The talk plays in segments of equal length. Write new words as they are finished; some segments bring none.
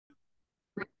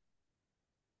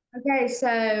Okay, so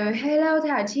hello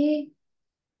Thảo Chi.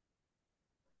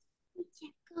 Chào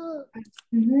cô.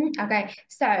 Okay,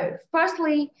 so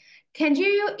firstly, can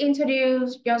you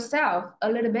introduce yourself a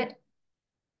little bit?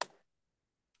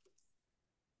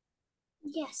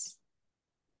 Yes.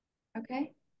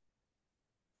 Okay.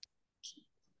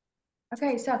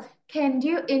 Okay, so can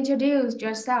you introduce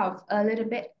yourself a little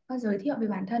bit? Có giới thiệu về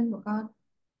bản thân của con.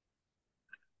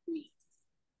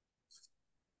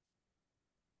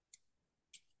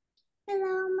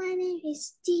 Hello, my name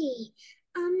is Chi.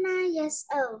 I'm 9 years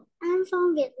old. I'm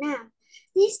from Vietnam.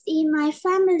 This is my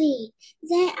family.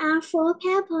 There are 4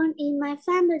 people in my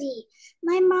family.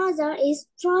 My mother is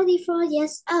 44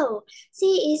 years old.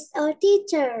 She is a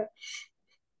teacher.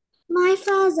 My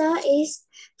father is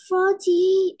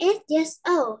 48 years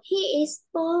old. He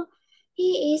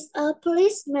is a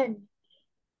policeman.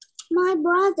 My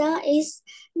brother is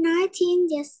 19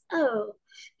 years old.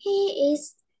 He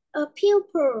is a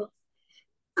pupil.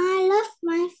 I love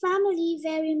my family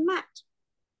very much.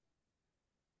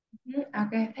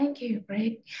 Okay, thank you.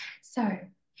 Great. So,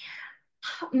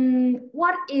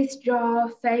 what is your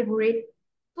favorite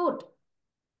food?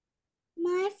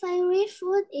 My favorite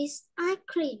food is ice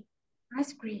cream.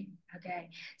 Ice cream. Okay.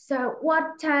 So,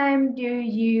 what time do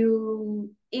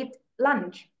you eat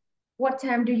lunch? What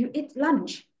time do you eat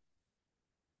lunch?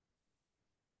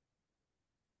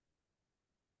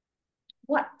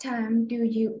 What time do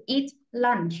you eat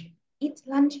lunch? Eat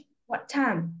lunch? What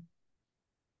time?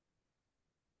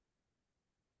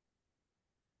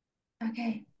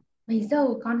 Okay. Mấy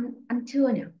giờ con ăn trưa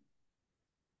nhỉ?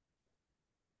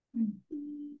 Ừ.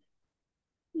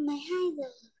 12 giờ.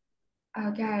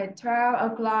 Okay,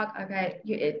 12 o'clock. Okay,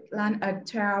 you eat lunch at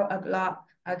 12 o'clock.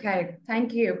 Okay,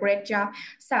 thank you. Great job.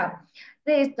 So,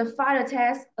 this is the final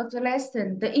test of the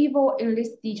lesson, The Evil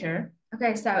English Teacher.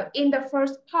 Okay, so in the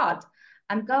first part,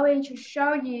 I'm going to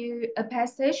show you a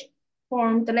passage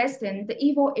from the lesson, The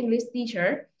Evil English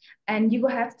Teacher, and you will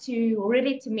have to read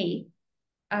it to me.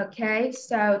 Okay,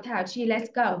 so Thảo Chi, let's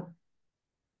go.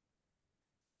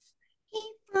 He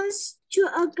points to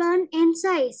a gun and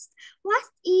says, "What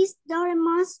is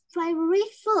Doraemon's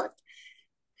favorite food?"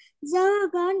 The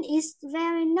gun is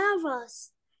very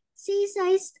nervous. She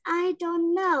says, "I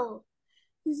don't know."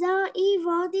 The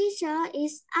evil teacher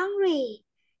is angry.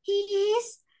 He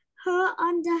hits her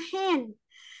on the hand.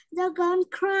 The gun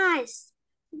cries.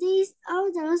 These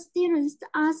other students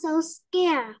are so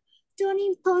scared.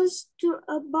 Tony points to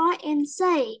a boy and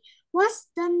say, "What's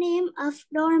the name of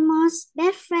Doraemon's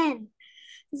best friend?"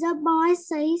 The boy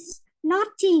says,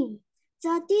 "Nothing."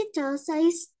 The teacher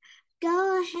says,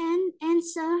 "Go ahead and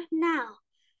answer now."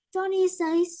 Tony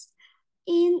says,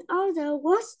 "In other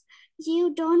words, you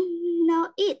don't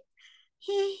know it."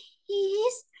 He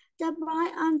hits the boy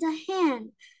on the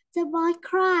hand. The boy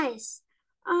cries.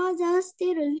 All the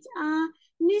students are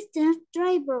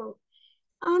miserable.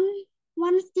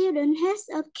 One student has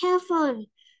a care phone.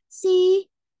 She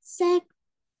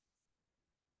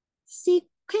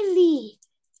secretly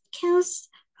calls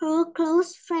her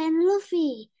close friend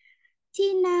Luffy.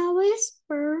 Tina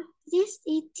whispers, "This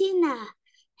is Tina.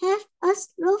 Help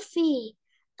us, Luffy.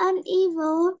 An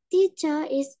evil teacher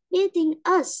is beating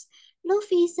us."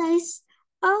 Luffy says,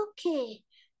 "Okay,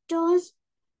 don't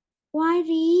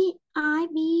worry, I'll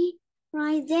be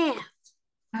right there."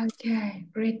 Okay,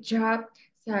 great job.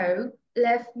 So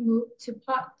let's move to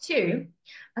part two.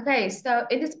 Okay, so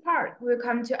in this part, we'll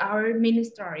come to our mini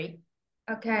story.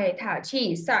 Okay, Thảo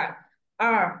Chi, so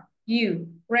are you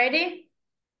ready?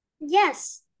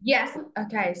 Yes. Yes.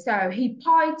 Okay, so he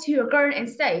pointed to a girl and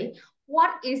say,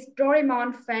 "What is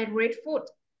Doraemon's favorite food?"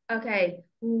 Okay.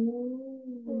 Ooh.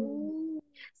 Ooh.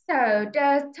 So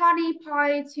does Tony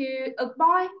point to a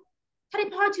boy? Tony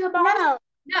point to a boy? No.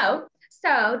 No.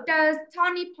 So does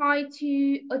Tony point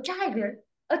to a tiger?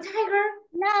 A tiger?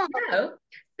 No. No.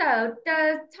 So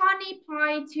does Tony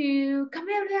point to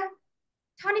Camellia?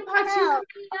 Tony point to No.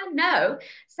 Camellia? No.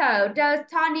 So does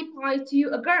Tony point to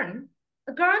a gun?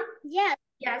 A gun? Yes.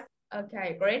 Yes.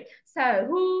 Okay, great. So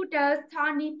who does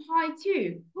Tony point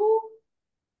to? Who?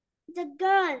 The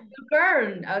gun. A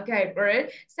girl. Okay,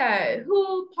 great. So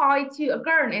who point to a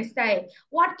girl and say,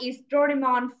 "What is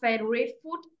Doraemon's favorite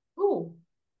food?" Who?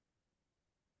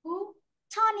 Who?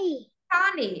 Tony.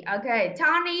 Tony. Okay,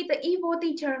 Tony, the evil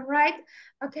teacher, right?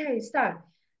 Okay, so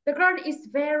the girl is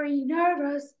very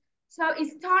nervous. So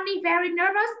is Tony very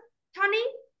nervous? Tony?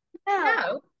 No.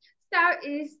 No. So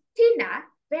is Tina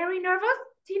very nervous?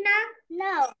 Tina?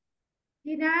 No.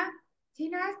 Tina?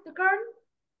 Tina's the girl?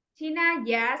 Tina,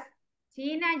 yes.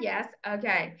 Tina, yes.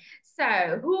 Okay.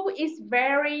 So who is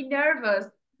very nervous?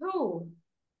 Who?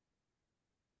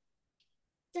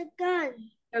 The girl.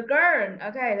 The girl.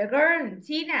 Okay, the girl.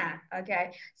 Tina.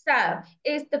 Okay. So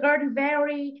is the girl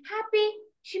very happy?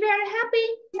 She very happy?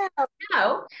 No.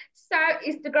 No. So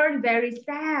is the girl very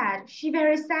sad? She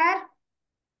very sad?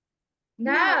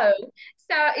 No. No.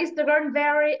 So is the girl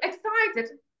very excited?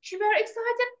 She very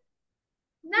excited?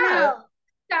 No. No.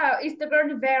 So is the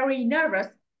girl very nervous?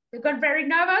 The girl very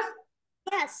nervous?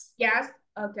 Yes. Yes.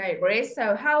 Okay, great.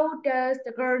 So how does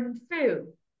the girl feel?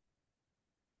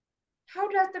 How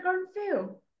does the girl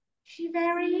feel? She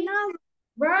very No.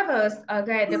 nervous.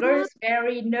 Okay, the girl is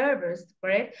very nervous.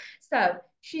 Great. So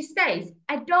she says,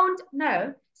 I don't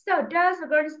know. So does the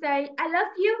girl say, I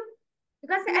love you? The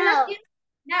girl say, I love No. you?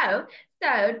 No.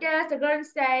 So does the girl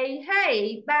say,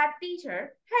 hey, bad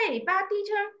teacher? Hey, bad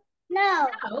teacher? No.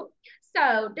 No.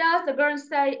 So does the girl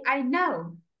say, I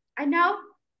know? I know?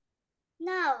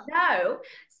 No. No.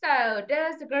 So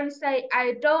does the girl say,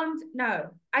 I don't know?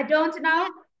 I don't know? Yeah.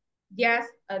 Yes.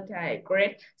 Okay,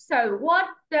 great. So what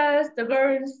does the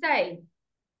girl say?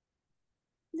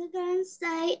 The girl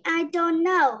say, I don't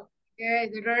know. Okay,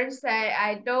 the girl say,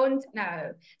 I don't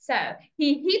know. So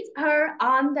he hit her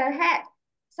on the head.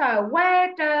 So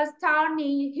where does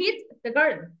Tony hit the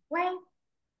girl?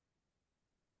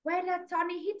 Where does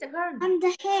Tony hit the girl? On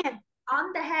the head.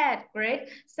 On the head. Great.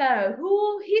 So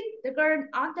who hit the girl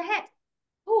on the head?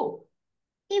 Who?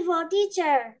 Evil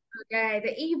teacher. Okay,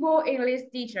 the evil English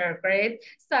teacher. Great.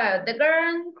 So the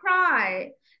girl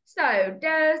cried. So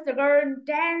does the girl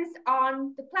dance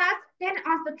on the class? Dance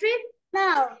on the street?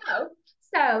 No. No.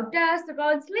 So does the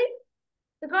girl sleep?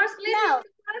 The girl sleep No. in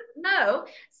the class? No.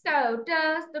 So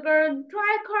does the girl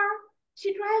drive a car?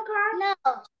 She drive a car?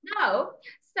 No. No.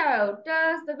 So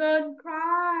does the girl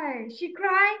cry? She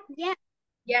cry? Yeah.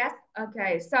 Yes.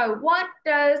 Okay. So what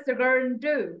does the girl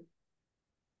do?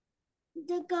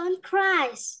 The girl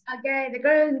cries. Okay, the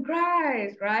girl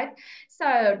cries, right?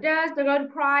 So does the girl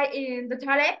cry in the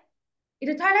toilet? In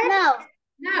the toilet? No.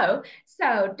 No.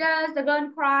 So does the girl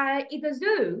cry in the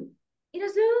zoo? In the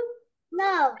zoo?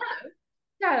 No. No.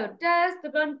 So does the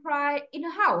girl cry in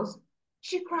the house?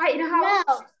 She cry in the house?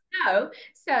 No. No.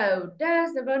 So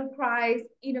does the girl cry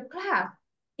in a class?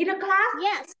 In a class?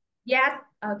 Yes. Yes.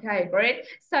 Okay, great.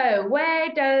 So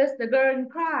where does the girl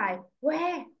cry?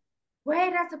 Where?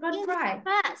 Where does the girl In cry?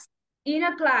 class. In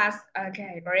a class.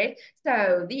 Okay, great.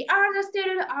 So the other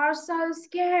students are so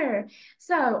scared.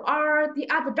 So are the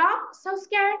other dogs so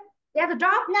scared? The other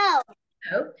dog? No.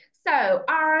 No. So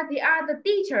are the other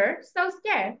teachers so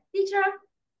scared? Teacher?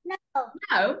 No.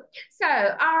 No. So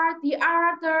are the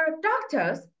other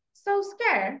doctors so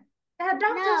scared? The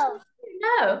doctors? No.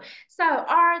 No. So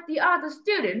are the other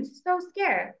students so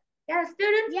scared? Yeah,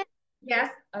 students? Yeah.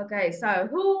 Yes. Okay. So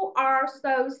who are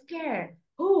so scared?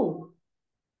 Who?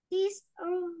 These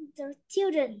are the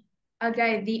children.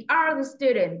 Okay, the other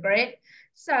student, great.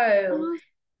 So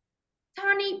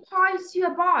Tony points to a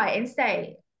boy and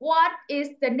say, what is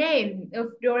the name of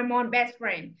Doraemon's best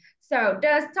friend? So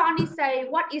does Tony say,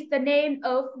 what is the name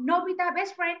of Nobita's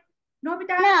best friend?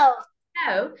 Nobita? No.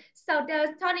 No. So does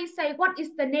Tony say, what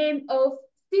is the name of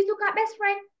Shizuka's best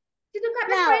friend? Shizuka's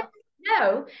best friend? No.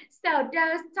 No. So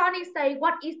does Tony say,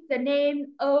 what is the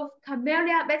name of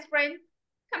Camellia's best friend?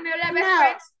 Camellia's best No.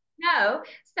 friend? No.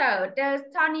 So does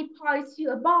Tony point to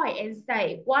a boy and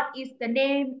say, what is the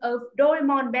name of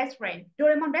Doraemon's best friend?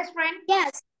 Doraemon's best friend?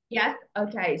 Yes. Yes.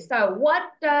 Okay. So what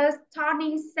does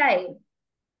Tony say?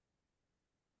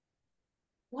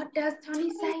 What does Tony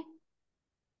say?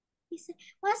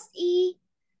 What's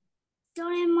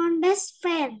Doraemon best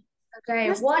friend?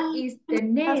 Okay. What is the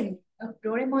name of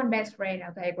Doraemon's best friend?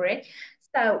 Okay, great.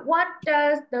 So what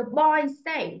does the boy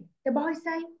say? The boy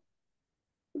say?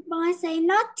 The boy say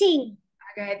nothing.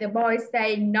 Okay, the boy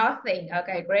say nothing.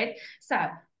 Okay, great. So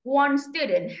one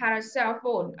student had a cell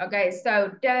phone. Okay,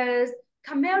 so does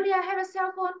Camellia have a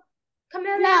cell phone?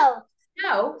 Camellia? No.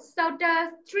 No. So does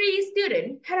three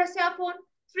students have a cell phone?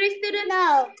 Three students?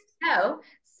 No. No.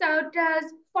 So does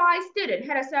five students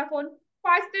have a cell phone?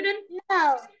 Five students?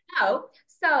 No. No.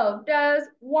 So does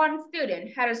one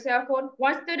student have a cell phone?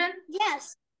 One student?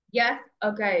 Yes. Yes.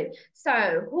 Okay.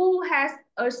 So who has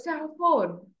a cell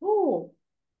phone? Who?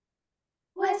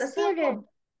 Who has One a cell student. phone?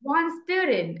 One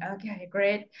student. Okay,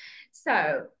 great.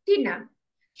 So Tina,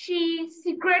 she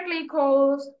secretly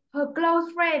calls her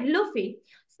close friend Luffy.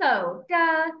 So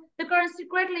the girl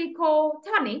secretly call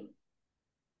Tony?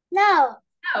 No.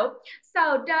 No.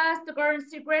 So does the girl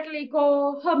secretly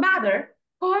call her mother?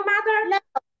 Call her mother? No.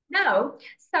 No.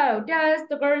 So does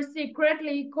the girl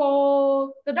secretly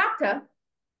call the doctor?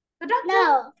 The doctor?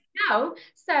 No. No.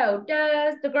 So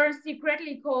does the girl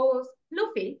secretly call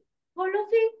Luffy? Call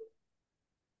Luffy?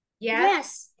 Yes.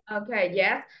 Yes. Okay,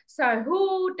 yes. So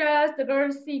who does the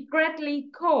girl secretly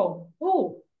call?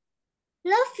 Who?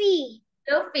 Luffy.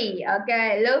 Luffy.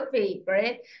 Okay, Luffy.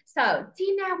 Great. So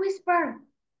Tina whisper.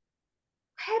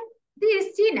 Have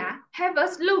this Tina have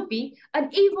us Luffy. An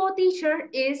evil teacher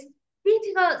is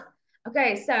beating us.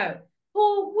 Okay, so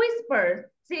who whispers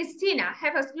this Tina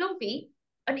have us Luffy?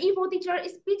 An evil teacher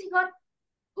is beating us.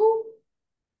 Who?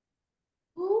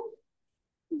 Who?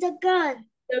 The girl.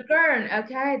 The girl,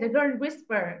 okay, the girl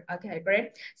whisper. Okay,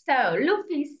 great. So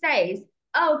Luffy says,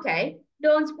 okay,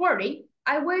 don't worry,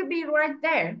 I will be right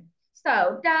there.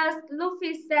 So does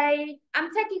Luffy say,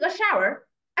 I'm taking a shower?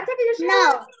 I'm taking a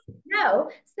shower? No. No.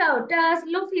 So does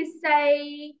Luffy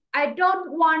say, I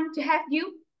don't want to have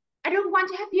you? I don't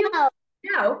want to have you? No.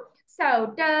 No.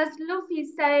 So does Luffy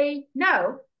say,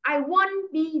 no, I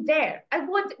won't be there? I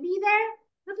won't be there?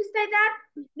 Luffy say that?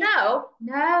 No.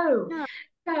 No. No.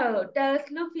 So does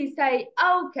Luffy say,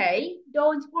 okay,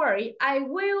 don't worry, I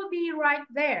will be right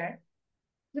there?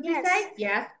 Luffy Yes. say,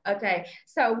 yes, okay.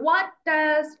 So what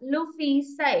does Luffy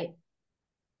say?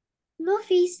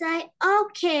 Luffy say,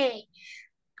 okay,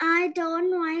 I don't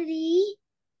worry.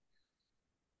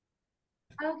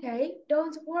 Okay,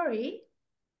 don't worry.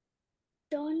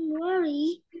 Don't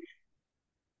worry.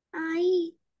 I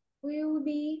Will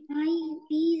be,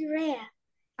 be there.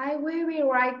 I will be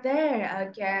right there.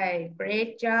 Okay,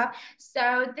 great job.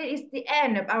 So this is the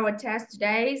end of our test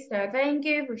today. So thank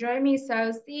you for joining me.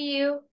 So see you